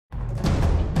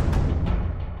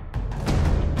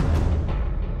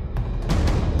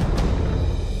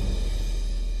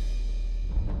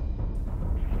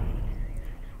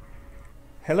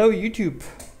Hello YouTube,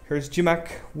 here's Jimak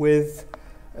with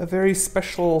a very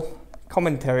special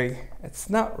commentary.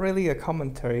 It's not really a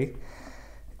commentary,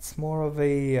 it's more of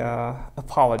a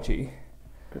apology.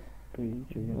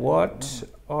 What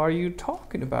are you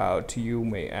talking about, you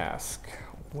may ask?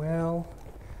 Well,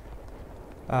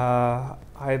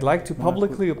 I'd like to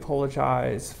publicly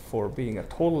apologize for being a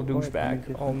total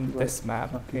douchebag on this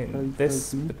map in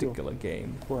this particular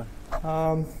game.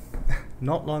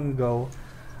 Not long ago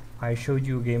I showed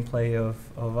you a gameplay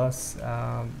of us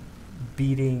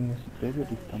beating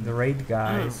the raid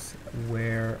guys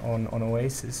where on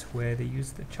Oasis, where they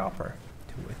used the chopper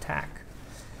to attack.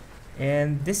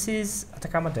 And this is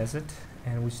Atacama Desert,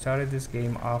 and we started this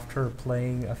game after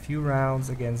playing a few rounds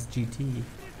against GT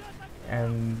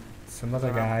and some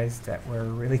other guys that were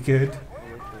really good.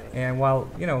 And while,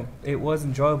 you know, it was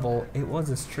enjoyable, it was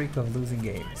a streak of losing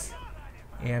games.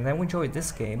 And then we enjoyed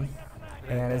this game,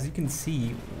 and as you can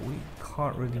see, we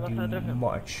can't really do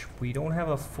much. We don't have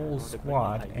a full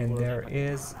squad, and there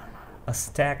is a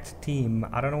stacked team.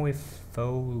 I don't know if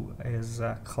foe is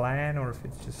a clan or if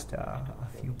it's just a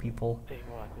few people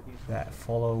that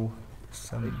follow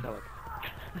some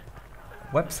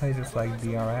websites like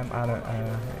DRM.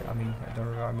 I mean, don't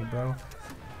regard me, bro.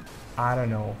 I don't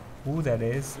know who that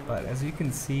is, but as you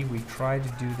can see, we tried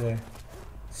to do the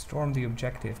storm the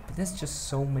objective, but there's just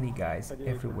so many guys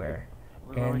everywhere,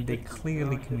 and they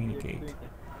clearly communicate.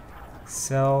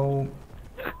 So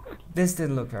this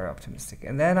didn't look very optimistic.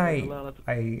 And then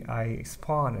I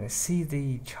spawn and I see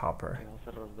the chopper,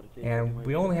 and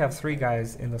we only have 3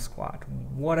 guys in the squad.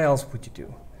 What else would you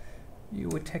do? You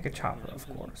would take a chopper, of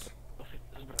course.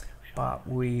 But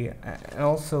it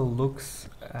also looks,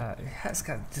 it has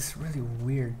got this really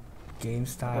weird game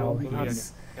style.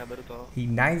 He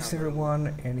knives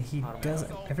everyone, and he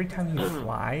doesn't, every time he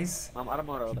flies,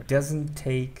 he doesn't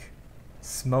take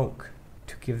smoke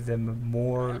to give them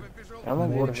more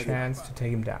chance to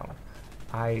take him down.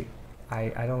 I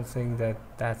don't think that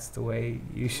that's the way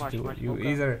you should do it. You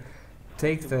either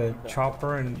take the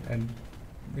chopper and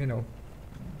you know,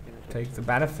 take the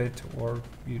benefit, or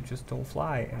you just don't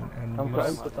fly and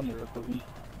use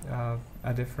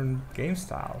a different game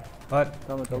style. But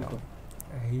you know,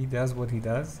 he does what he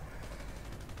does.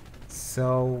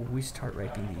 So we start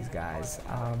raping these guys,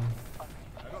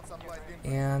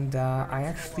 and I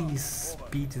actually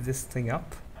speed this thing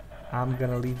up. I'm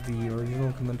gonna leave the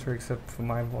original commentary except for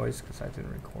my voice, because I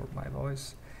didn't record my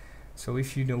voice. So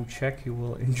if you know Czech, you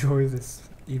will enjoy this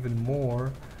even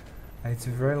more. It's a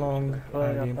very long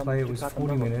gameplay. It was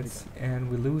 40 minutes, and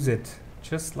we lose it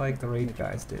just like the raid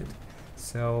guys did.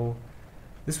 So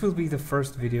this will be the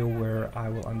first video where I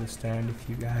will understand if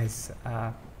you guys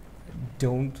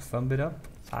don't thumb it up.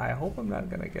 I hope I'm not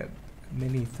gonna get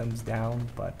many thumbs down,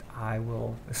 but I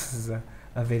will. This is a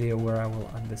video where I will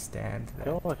understand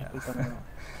that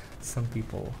some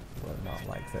people will not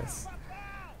like this.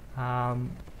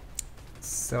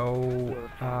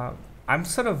 I'm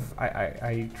sort of,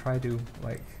 I try to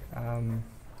like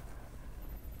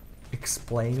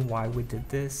explain why we did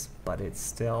this, but it's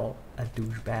still a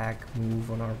douchebag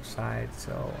move on our side,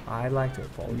 so I like to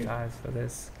apologize for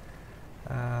this.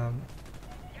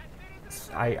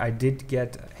 I did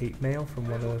get hate mail from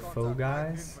one of the foe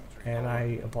guys, and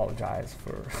I apologize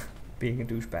for being a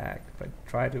douchebag, but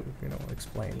try to, you know,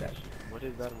 explain that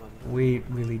we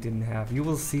really didn't have. You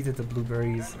will see that the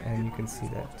blueberries, and you can see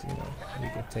that, you know, we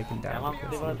get taken down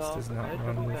because he does not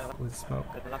run with smoke.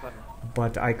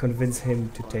 But I convinced him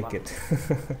to take it.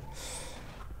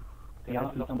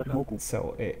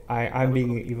 So I'm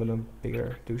being even a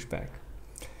bigger douchebag.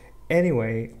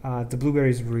 Anyway, the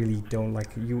blueberries really don't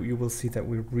like you will see that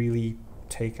we really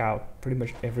take out pretty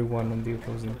much everyone on the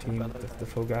opposing team, the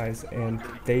foe guys, and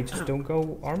they just don't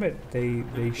go armored.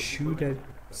 They shoot at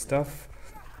stuff.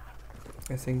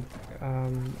 I think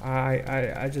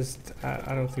I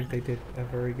don't think they did a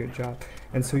very good job.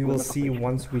 And so you will see,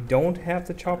 once we don't have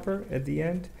the chopper at the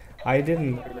end, I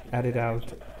didn't edit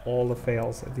out all the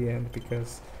fails at the end,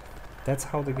 because that's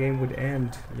how the game would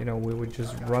end. You know, we would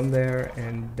just run there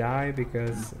and die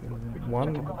because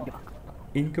one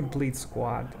incomplete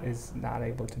squad is not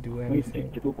able to do anything.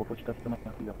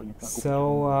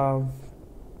 So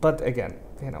but again,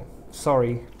 you know,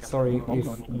 sorry if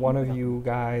one of you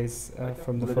guys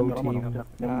from the foe team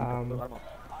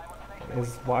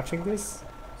is watching this.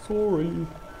 Sorry.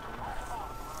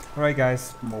 Alright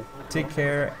guys, take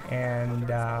care,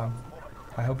 and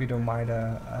I hope you don't mind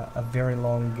a very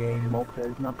long game,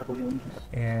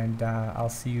 and I'll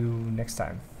see you next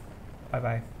time. Bye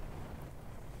bye.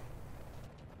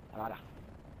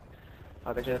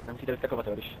 Takže nemusíte vyskakovat,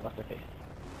 když vás trefí.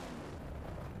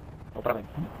 Opravím.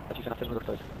 Stačí se na vteřinu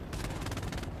zastavit.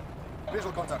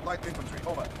 Visual contact, light infantry,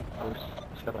 over. A už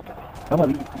si tam rakety. Tamhle,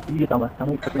 vidíte tamhle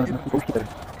jste na poušti tady.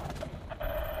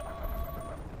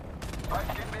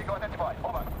 Light skin vehicle identified,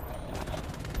 over.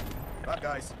 Bad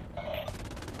guys.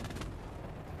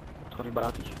 Schodný v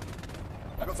barácích.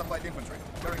 I got some light infantry,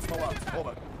 carrying small arms,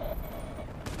 over.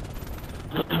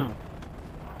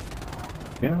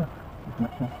 Jo,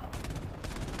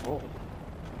 Oh.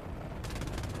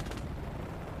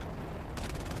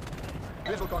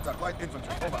 Visual contact, light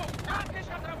infantry, over.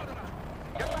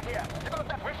 Get back here! You got a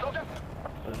death wish, soldier?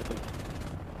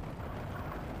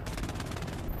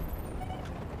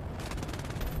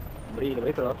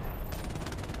 Dobrý to.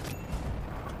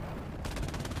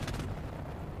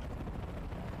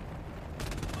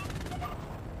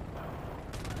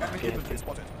 Enemy infantry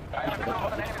spotted. I have to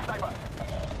an enemy sniper.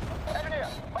 Engineer,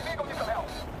 my vehicle needs some help.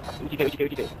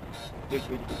 Utíkej.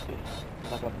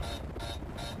 Základ.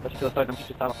 Stačí se zastavit, nemusíš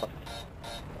přistávat.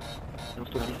 Jenom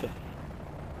stůj na místě.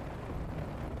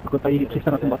 jako tady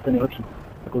přistane na ten bas, ten nejlepší.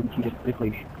 Takový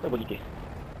rychlejší. To bylo díky.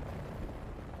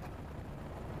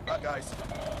 Bad guys.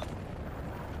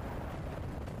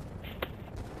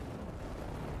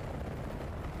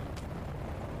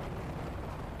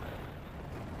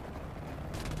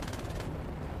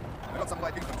 I got some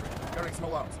light infantry, carrying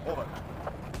small arms, over.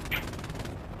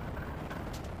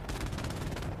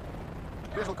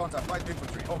 Visual contact, light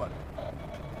infantry, over.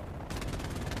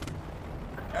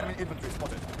 Enemy infantry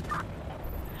spotted.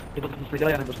 Je to tam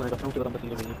slyděli, já nedostane, dostanu tě tam bez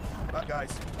nikdo není. Bad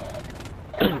guys.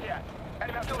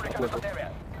 Enemy artillery coming from the area.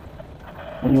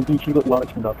 Oni odničí do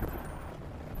válečný dát.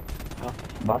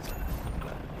 Bas.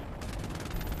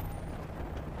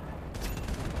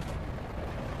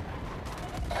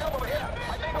 Help over here!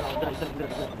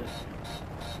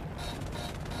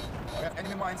 We have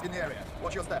enemy mines in the area.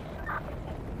 Watch your step.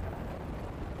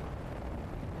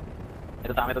 Je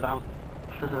to tam.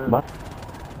 Bas.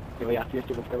 Jo, já ti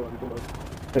ještě postavu, aby to bylo.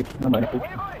 Teď na mě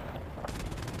nepouští.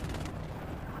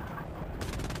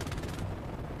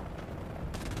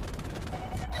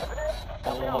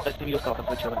 Teď jsem jí dostal, tam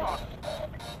se červený.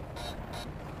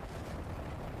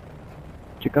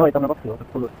 Čekaj tam na basy, jo, tak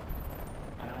pozor.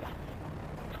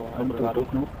 Já budu rád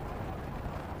douknout.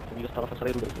 Jsem jí dostal, jsem se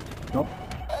rudy. No.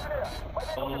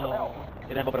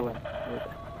 Jeden popravujeme.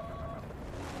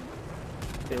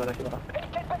 Tyhle, tak chyba.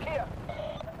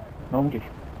 No, můžeš.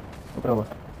 Opravdu.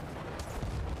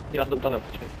 Já se to utavil,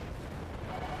 počkej.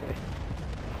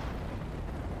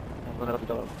 Já jsem to nerad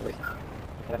utavil, dobrý.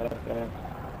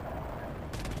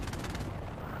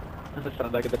 Já se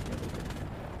sranda, jak je bezpět.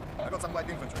 I got some light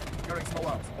infantry, carrying small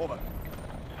arms, over.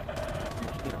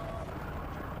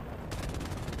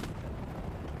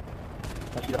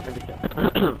 Další dá jsem vychtěl.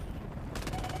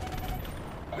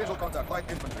 Visual contact,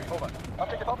 light infantry, over.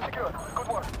 Objective alpha secured. Good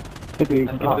work. Čekej,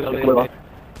 takhle.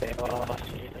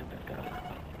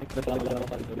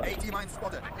 AT mines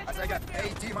spotted. I say again,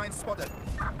 AT mines spotted.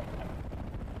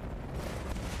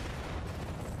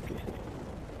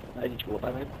 Na jedničku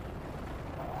opravím.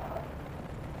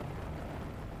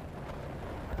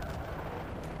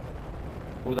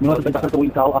 Měl jsem takhle to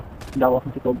ulítal a dával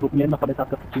jsem si to mě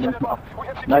 1,50 střílel jsem a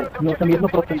ne, měl jsem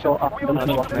 1% a dal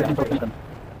jsem vlastně 1%.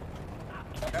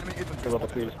 Enemy infantry To bylo spotted.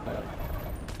 takový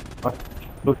A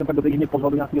byl jsem tak dobrý, že mě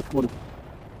pozval do nějakého schodu,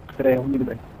 které je hodně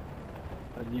dobré.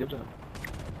 zní dobře.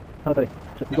 Hele tady,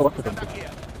 přesně vlastně ten.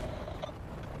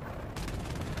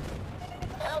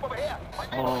 Help over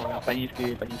here!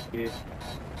 Penízky.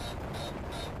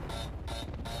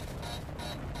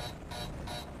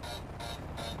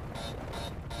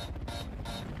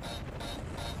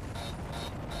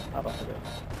 A vlastně to je.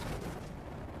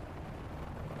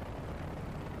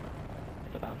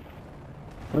 Je to tam.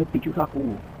 To je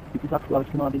pičusáků, ale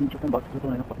vždycky má denní časem bak, že to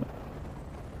nenapadne.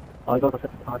 Ale to zase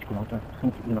Ačko, no, to je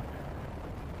musí dělat.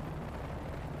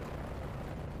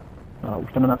 A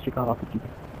už tam na nás čeká vás určitě.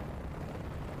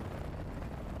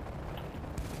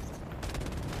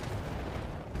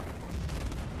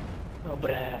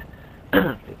 Dobré.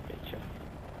 Ty piče.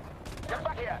 Get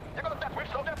back here! You got a death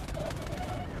wish, soldier?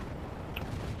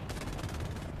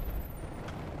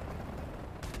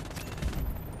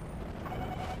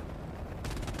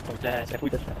 Pojďte,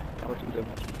 trefujte se. Já ho chci udělat.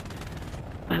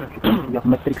 Já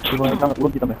jsem Matrix, ty vole, tam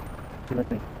lodi tam je. Ty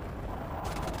metry.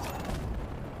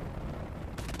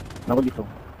 Na lodi jsou.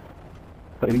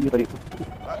 Tady vidíte, tady.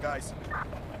 Bad guys.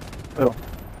 Jo.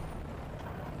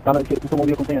 Tam ještě u toho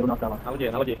mobilního kontejneru nás dává. Na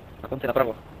lodi. Na konci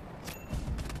napravo.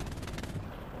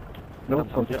 Jo,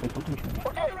 konci, tady jsou tu myšlení.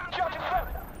 Okay, charge in front!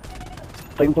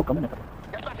 Tady u toho kamene.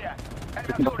 Get back here! Enemy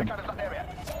Taking artillery back. covers that area.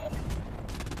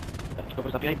 Tačko,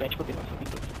 proč zabíjají Bčko, ty vlastně.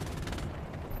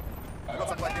 I got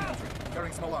some light infantry.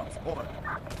 Carrying small arms. Over.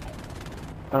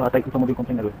 Tady u tomu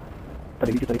kontejneru.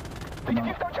 Tady, vidíte tady.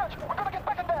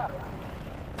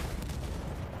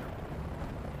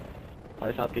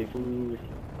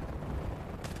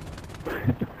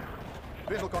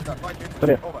 Visual contact. Light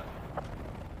infantry. Over.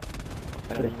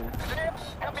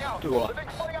 Ty vole,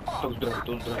 to zdroj.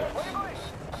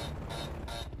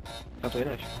 Na to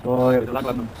jedeš? To je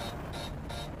základno.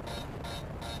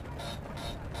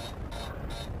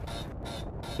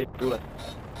 Ty průlet.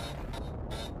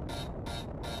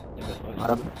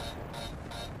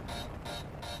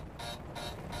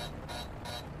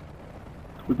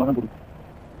 Kurwa nebudu.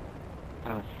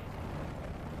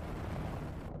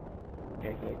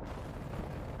 Okay.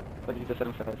 Podívejte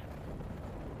 7 sekund.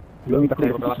 Jo, mi takový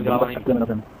Nebo byla vzdělávaný. takhle na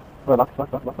zem. Ale vak.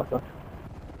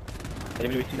 Tady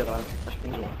můžu vystřídat, ale až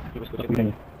umřu. Můžu skočit. Takový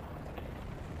není.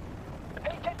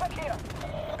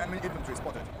 Enemy infantry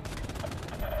spotted.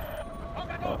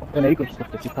 Ten nejkoč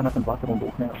prostě přistane na ten vás, on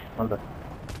bouchne a nazad.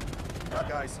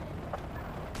 Bad guys.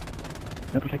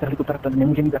 No protože ta helikoptera tady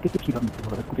nemůže mít rakety přídavníci,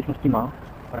 ale ve skutečnosti má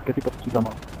rakety pod křídlama.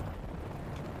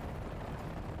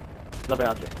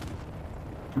 Zabijáci.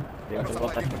 I got some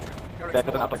light infantry. To je Carrying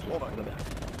jako ten small atak. arms. Over.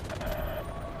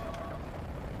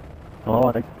 No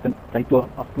a tady to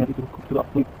aspoň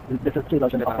aspoň 10 střídal,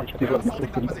 že nepáč 4 Holding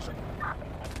let. that position.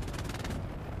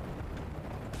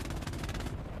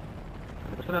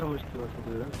 To se nerohuješ, ty vole,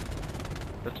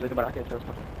 to je to baráky, je třeba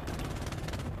spatu.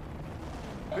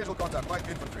 Visual contact. Light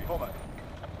infantry. Over.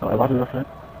 Ale vážu zase.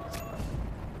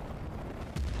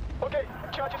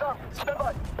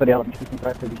 Tady ale víš, že jsem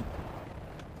právě chtěl blížit.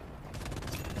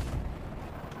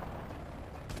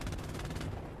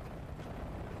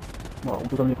 No, on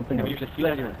tu za mě kontejner. Nevidíš, že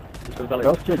střílej, ani ne? Už to vzdali.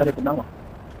 Jo, střílej tady pod náma.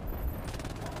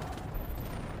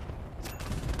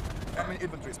 Enemy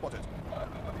infantry spotted.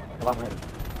 Já vám nejedu.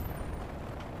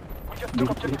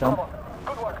 Blíží tam.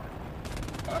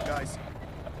 Bad guys.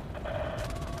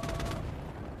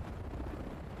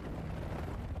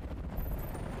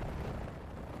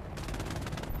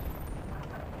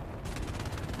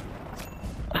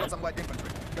 I got some light infantry.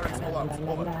 Carrying small arms.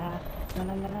 Over.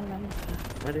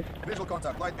 Visual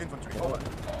contact. Light infantry. Over.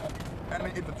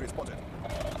 Enemy infantry spotted.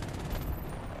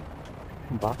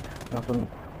 Bak, na to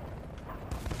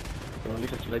Jo, když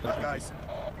se střílej, to Bad guys.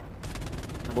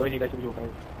 na bojení daj si můžu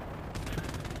opravit.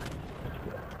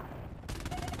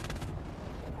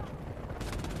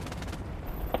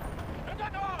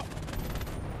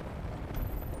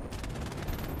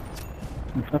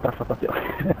 musíme trafat, jo.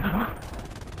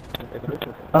 Je to dobře.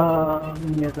 A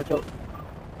mě začal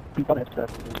pípat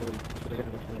headset.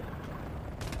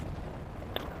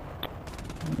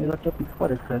 Mě začal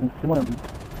pípat headset, nic si mu nebudí.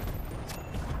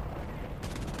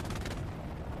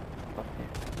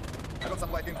 I got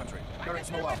some light infantry. Carrying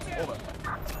small arms. Over.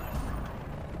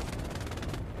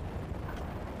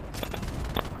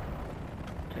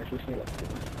 To je slušný let.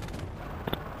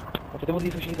 A co ty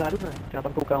vozí slušný zádu, ne? Já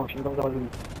tam koukám, všichni tam zavazují.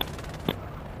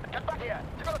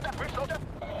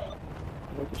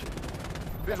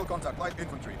 Visual contact. Light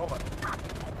infantry. Over.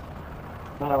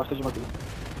 Nahráváš to, že matý.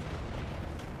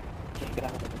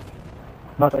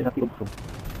 Má tady na tý obusu.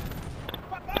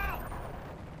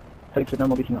 Tady před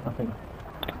námi běží na stejně.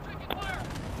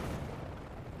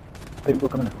 Tady byl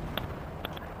kamene.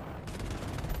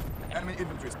 Enemy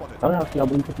infantry spotted. Ale já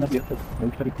budu muset nabít headset. Já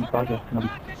už tady pípá, že chci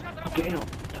nabít. Ok, no.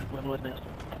 Tak budeme mluvit nejasno.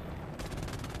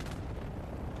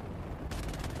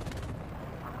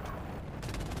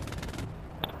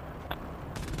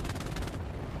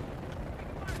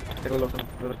 Tak hledal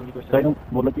jsem díku ještě. Tady jenom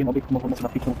odletím, abych mohl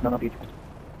napíchnout na nabíječku.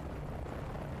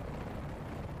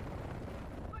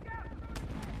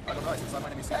 I got eyes. Some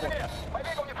enemy support.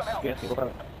 Jasně,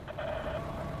 popravit.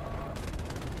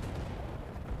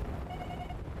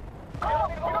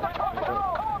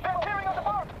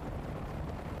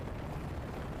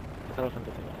 Zastavil jsem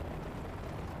to si.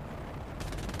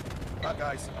 Bad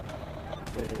guys.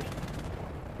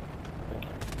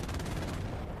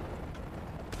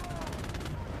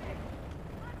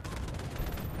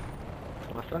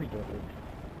 To má straný, to je.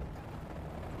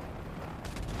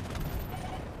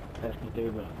 Jasný, ty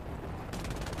by bylo.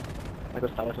 Jako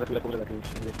stále se takový kouře taky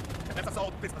už někdy. Let's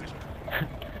assault this position.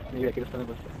 Někdy taky dostane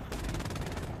prostě.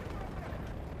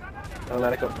 Tohle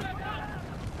je rekord.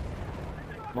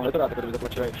 Mohli to dát, jako kdyby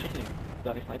zatlačili všichni.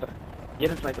 Žádný sniper.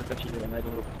 Jeden sniper stačí, na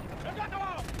jednu ruku.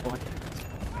 Pohodě.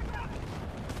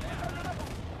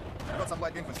 I got some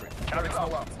light infantry. Carrying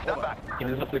small arms. Over. Tím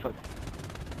nezapli fakt.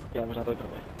 Já možná to vypadá.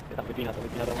 Je tam vypíná to.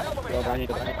 Jo, brání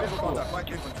to. Visual contact.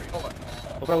 Light infantry. Over.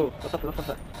 Opravdu, zastav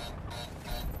se.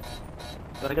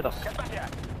 Zadejte to.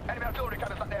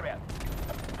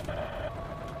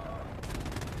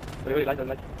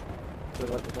 Light.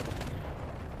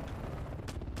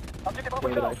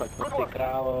 Pojď dál, fakt, ty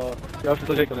krávo. Já už jsem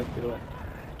to řekl, ne, ty vole.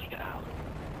 Ty krávo.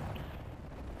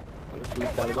 Ale svůj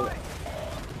stále dole.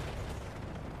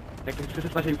 Jak se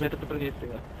snaží úplně to první, ty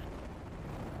vole.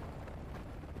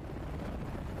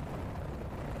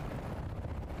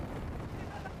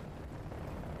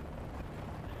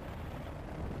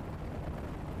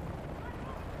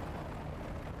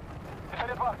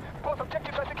 Both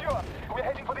objectives are secure. We're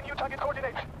heading for the new target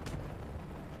coordinates.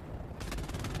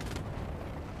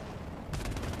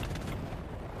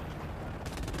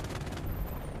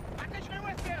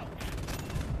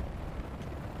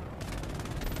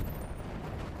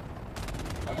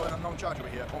 I've got an unknown charge over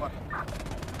here. Over.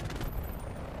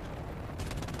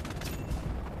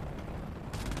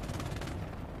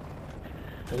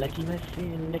 Letíme.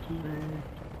 Teď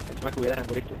jsme jako jeden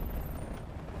rychle.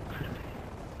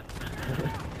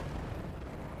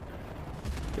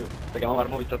 Tak já mám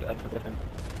armový strat a trefím.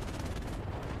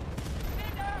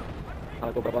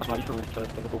 Ale koukám, máš malý film, co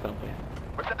to koukám.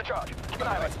 We've set the charge. Keep an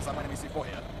eye on it. Some enemy C4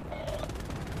 here.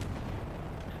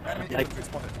 Enemy infantry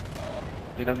spotted.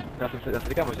 Já si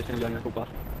říkám, že ještě neudělal nějakou pas.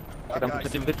 Tak tam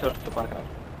předtím vycel to párkrát.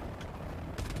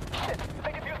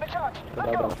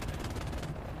 Dobrá.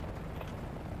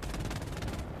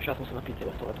 Už já jsem se napít,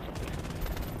 tohle to jsem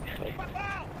rychlej.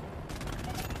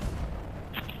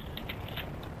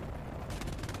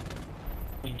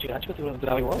 Čekáčka, ty vole,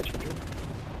 zdravý válečka, jo?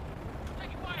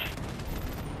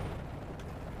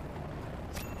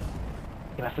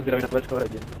 Já jsem zdravý na tvoje skoro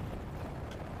radě.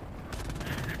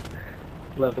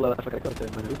 Tohle fakt rekord, to je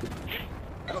jméno YouTube.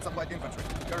 I got some light infantry.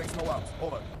 Carrying small arms.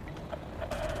 Over.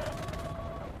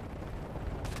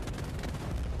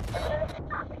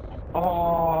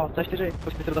 C4,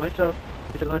 pojď mi se tam nestřel.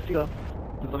 Ty se tam nestřílel.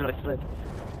 To měl nestřelit.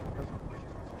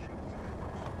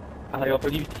 Ale jo,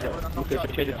 první výstřel. Musím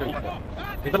počkej, že střelíte.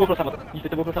 Ty to byl samot. Ty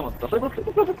to byl samot. To se byl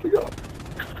samot.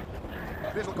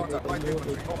 Visual contact. Light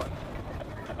infantry. Over.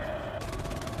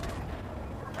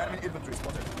 Enemy infantry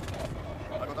spotted.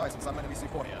 I got eyes on some enemy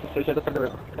C4 here. Slyšel to prdele.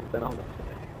 To je náhoda.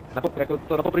 Na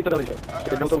poprý to dali, že?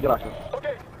 Jednou to uděláš, no.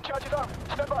 Okay, charge is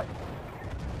up. Stand by.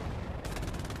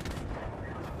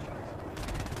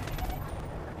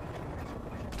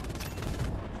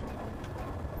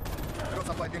 I got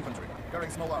some light infantry.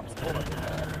 Carrying small arms. Over.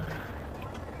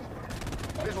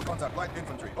 Visual contact. Light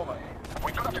infantry. Over.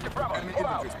 We got objective Bravo. Enemy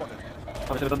infantry spotted.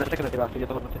 A my se to nesekne, ty vás, je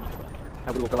to hodnocení.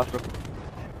 Já budu okolo vás trochu.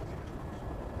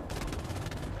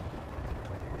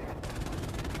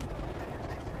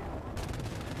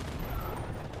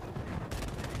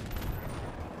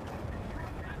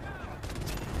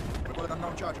 We've got an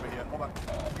unknown charge over here. Over.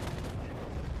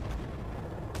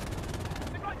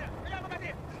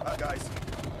 Guys.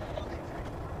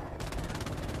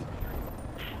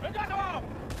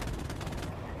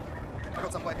 I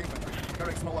got some light infantry.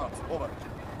 Carrying small arms. Over.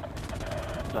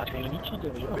 Záčka je ničí, to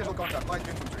je, že jo? Visual contact. Light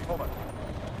infantry. Over.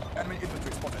 Enemy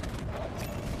infantry spotted.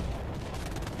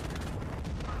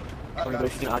 Oni byli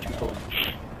všichni Ačku spolu. I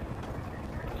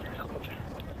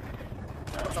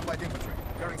got some light infantry.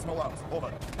 Carrying small arms.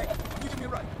 Over. Hey, you give me a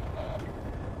run.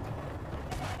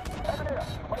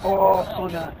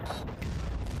 Soldat.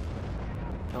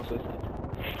 No, so jest.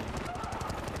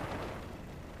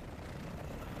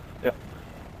 Jo.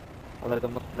 Ale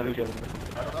tam nevyužil. I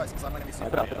got eyes on some enemy Ale C4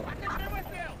 práce here. tam.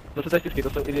 To jsou taštičky, to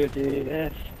jsou idioti,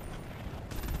 yes.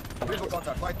 Visual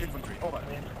contact. Light infantry. Over.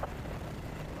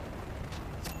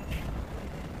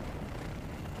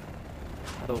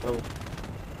 A to opravu.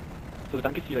 To ty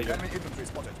tanky střílejí, že? Enemy infantry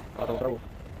spotted. A to opravu.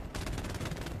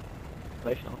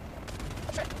 Veš, no.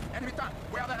 Check. Enemy tank.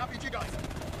 Where are the RPG guys?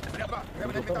 We have an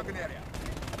enemy tank in the area.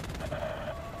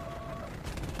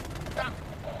 Tank.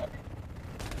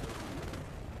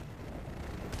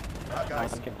 A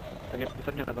Guys. tanky. Tak je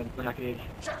vysadně na nějaký jejich.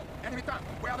 Check. Enemy tank.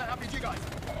 Where are the RPG guys?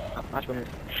 Máš po mě.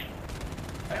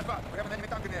 We have an enemy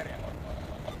tank in the area.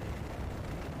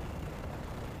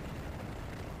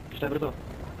 Když to je brzo.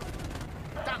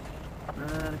 Tank.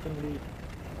 Nechtěl jít.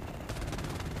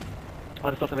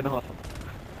 Ale dostal jsem jednoho hlasu.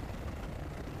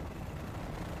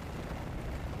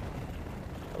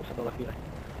 To už jsem to za chvíli.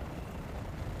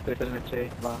 4, 7,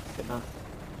 3, 2, 1.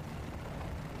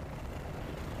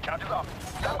 Charge is off.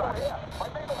 Stand by.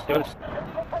 Jo,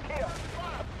 Back here.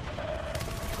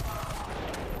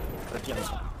 zatím. Shit.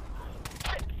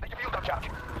 Take a field charge.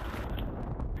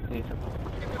 Nejsem.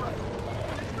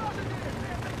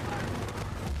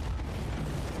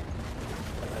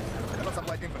 I got some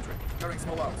light infantry. Carrying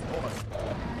small arms. Over.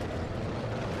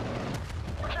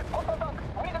 Shit. Hostile tank.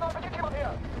 We need an RPG team up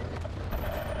here.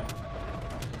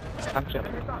 Tank přijel.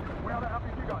 Where are the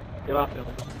RPG guys? Jo, jo.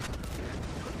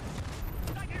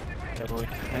 Neboj,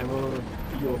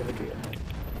 jo, taky.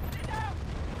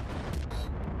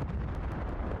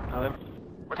 Ale...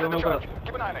 Ty mám ukrádat.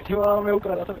 Ty mám mě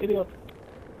ukrádat, jsem idiot.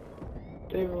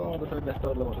 Ty mám, to se mi bez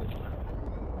tohohle možná.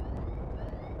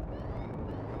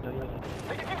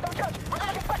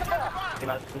 Ty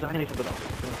vás, záhněnej jsem to dal.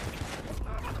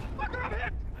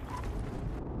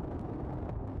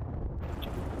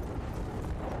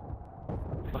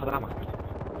 Bacha dráma.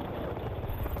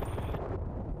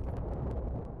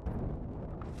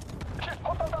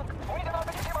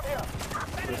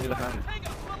 To je zachránit.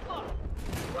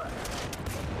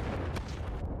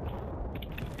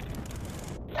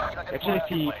 Jakže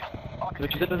nechci jít?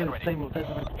 Když jde to ten sejmu, to je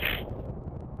znamená.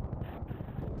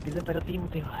 Ty jde do týmu,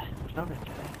 ty vole. Možná nechci,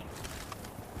 ne?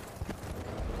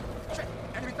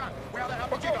 Enemy tank! We are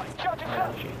the RPG guys! A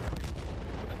další.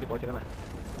 Tak ty pojď, jdeme.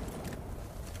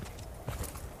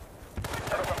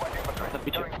 Tak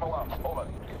piče.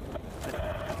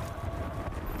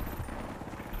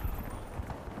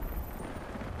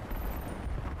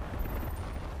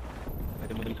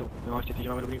 Ty modrý jsou, no ještě ty, že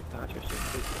máme dobrý hráče ještě.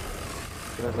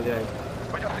 Ty vás zloděj.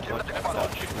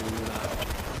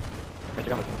 Já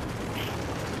čekám.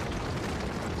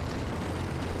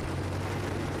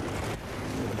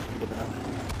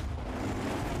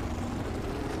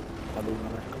 Padou na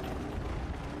mrsko.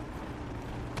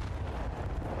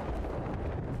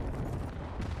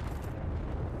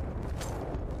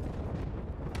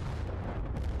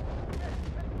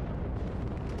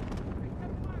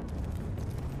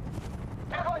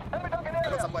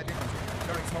 Supply infantry.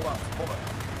 Carrying small arms. Over.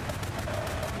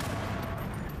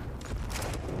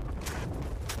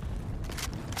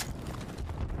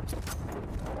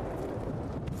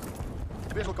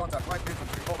 Visual contact. Light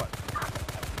infantry. Over.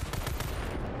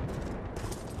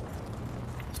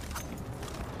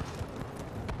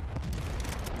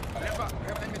 Left back. We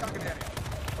have enemy tank in the area.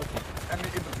 Enemy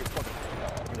infantry spotted.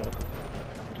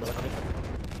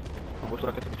 Budu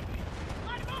rakety bičky.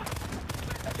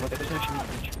 Rakety se nevšimí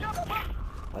bič.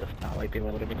 A dostávaj ty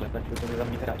vole, bude mi klepet, to je za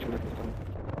mě hráč, bude to tam.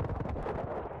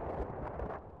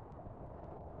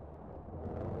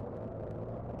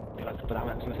 Dělat to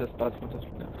dáme, musíme se spadat, jsme to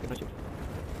sjednotit.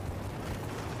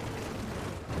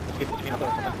 Počkej na to,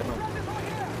 já jsem tam strnou.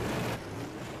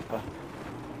 Ale.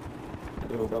 Já to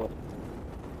budu upravovat.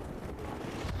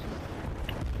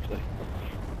 Tady.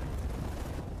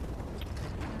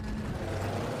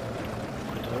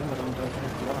 To nevím, tam to je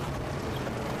neskutala.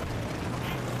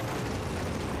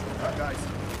 Alright, guys.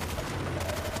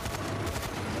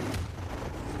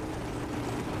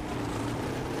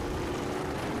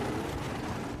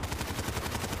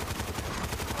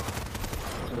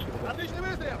 Отличный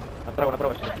выстрел!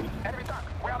 Направо, сейчас. Enemy tank.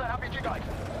 We are the RPG guys.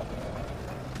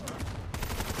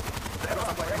 Left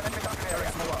supply. Enemy tank in the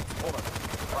area. Small arms. Over.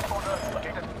 Transponder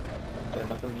located. To je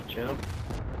takhle zničil.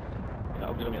 Já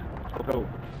obdě do mě. Opravdu.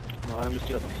 No ale nemůžu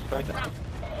střílet. Spravíte.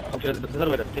 A už je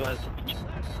zezadu jeden. Ty máš pič.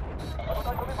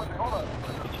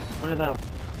 On je dál.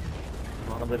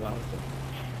 No tam byly dva.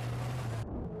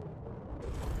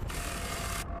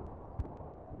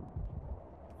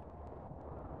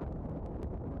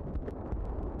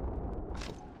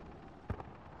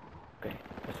 Okej,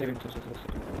 já si vím, co se zase.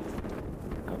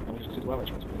 Tam můžu si tu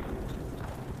lávačku.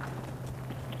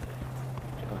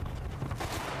 Čekám.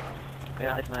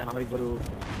 Já jsme, máme výboru.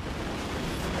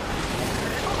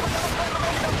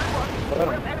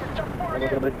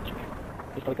 Dobrý.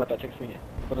 Dostali klepeček svině.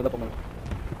 To nezapomenu.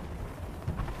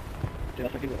 Ty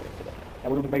nás taky bude. Já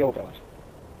budu mega opravač.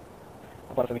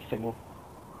 A pár jsem jich sejmu.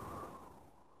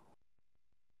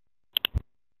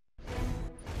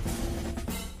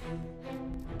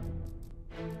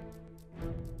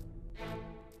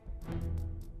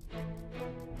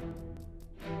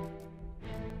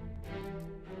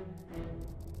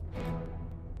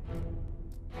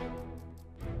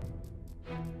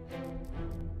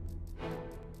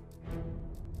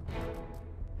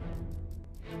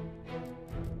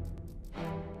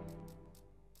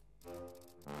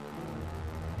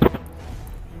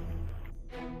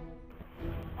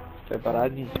 To je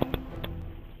parádní.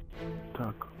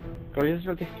 Tak. Kolik jsi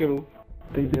měl těch kilů?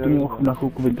 Teď by to mělo na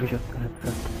chvilku vydržet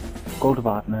headset. Cold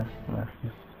War, ne? No,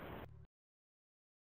 jasně.